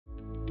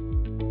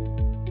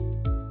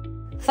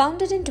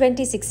Founded in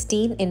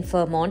 2016 in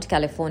Fremont,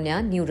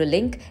 California,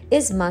 Neuralink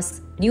is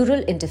Musk's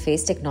neural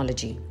interface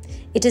technology.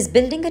 It is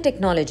building a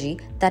technology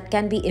that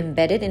can be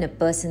embedded in a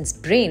person's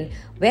brain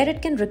where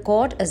it can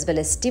record as well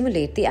as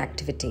stimulate the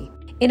activity.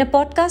 In a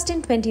podcast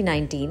in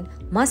 2019,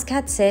 Musk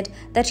had said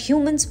that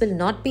humans will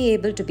not be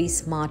able to be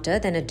smarter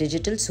than a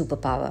digital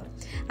superpower,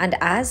 and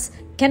as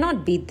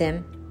cannot beat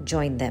them,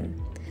 join them.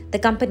 The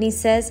company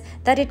says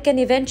that it can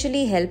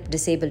eventually help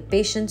disabled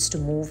patients to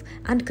move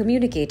and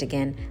communicate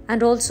again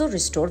and also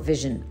restore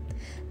vision.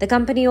 The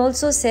company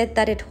also said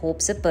that it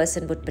hopes a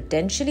person would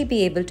potentially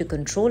be able to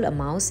control a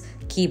mouse,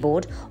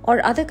 keyboard,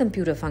 or other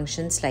computer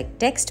functions like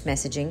text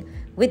messaging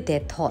with their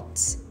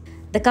thoughts.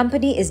 The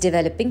company is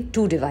developing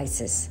two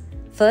devices.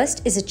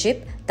 First is a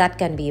chip that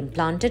can be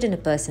implanted in a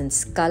person's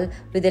skull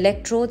with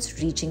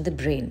electrodes reaching the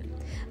brain.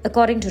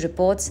 According to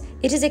reports,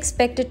 it is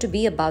expected to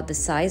be about the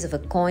size of a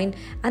coin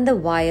and the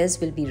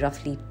wires will be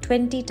roughly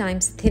 20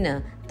 times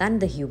thinner than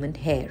the human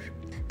hair.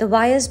 The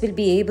wires will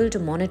be able to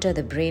monitor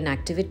the brain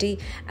activity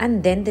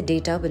and then the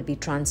data will be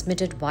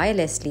transmitted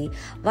wirelessly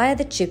via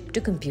the chip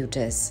to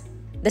computers.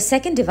 The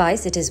second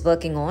device it is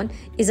working on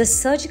is a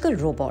surgical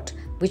robot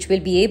which will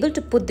be able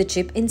to put the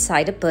chip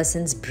inside a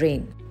person's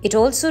brain. It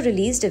also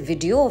released a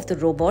video of the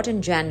robot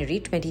in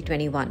January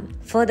 2021.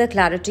 Further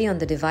clarity on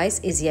the device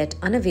is yet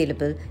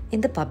unavailable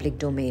in the public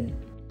domain.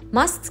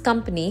 Musk's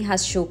company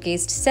has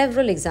showcased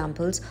several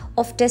examples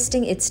of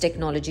testing its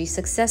technology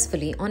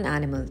successfully on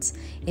animals.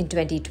 In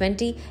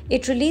 2020,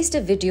 it released a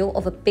video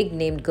of a pig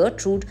named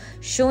Gertrude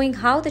showing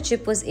how the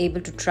chip was able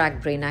to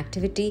track brain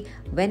activity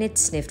when it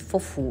sniffed for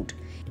food.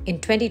 In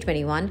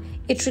 2021,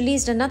 it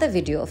released another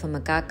video of a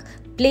macaque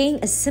playing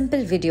a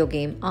simple video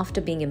game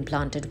after being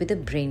implanted with a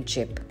brain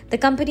chip. The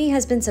company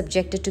has been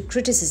subjected to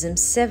criticism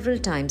several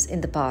times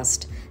in the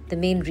past. The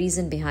main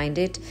reason behind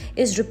it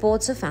is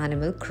reports of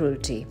animal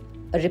cruelty.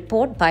 A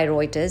report by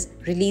Reuters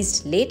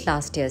released late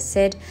last year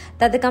said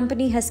that the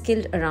company has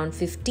killed around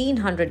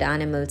 1,500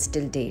 animals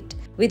till date.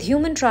 With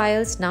human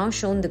trials now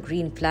shown the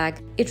green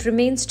flag, it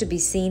remains to be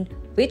seen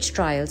which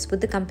trials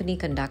would the company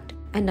conduct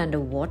and under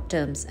what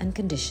terms and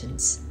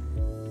conditions.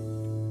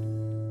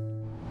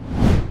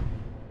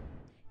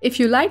 If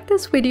you like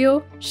this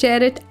video,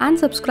 share it and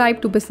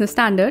subscribe to Business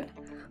Standard.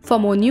 For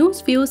more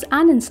news, views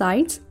and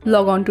insights,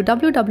 log on to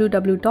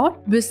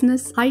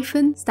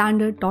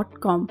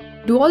www.business-standard.com.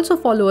 Do also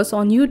follow us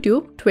on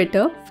YouTube,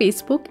 Twitter,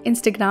 Facebook,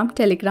 Instagram,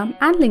 Telegram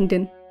and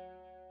LinkedIn.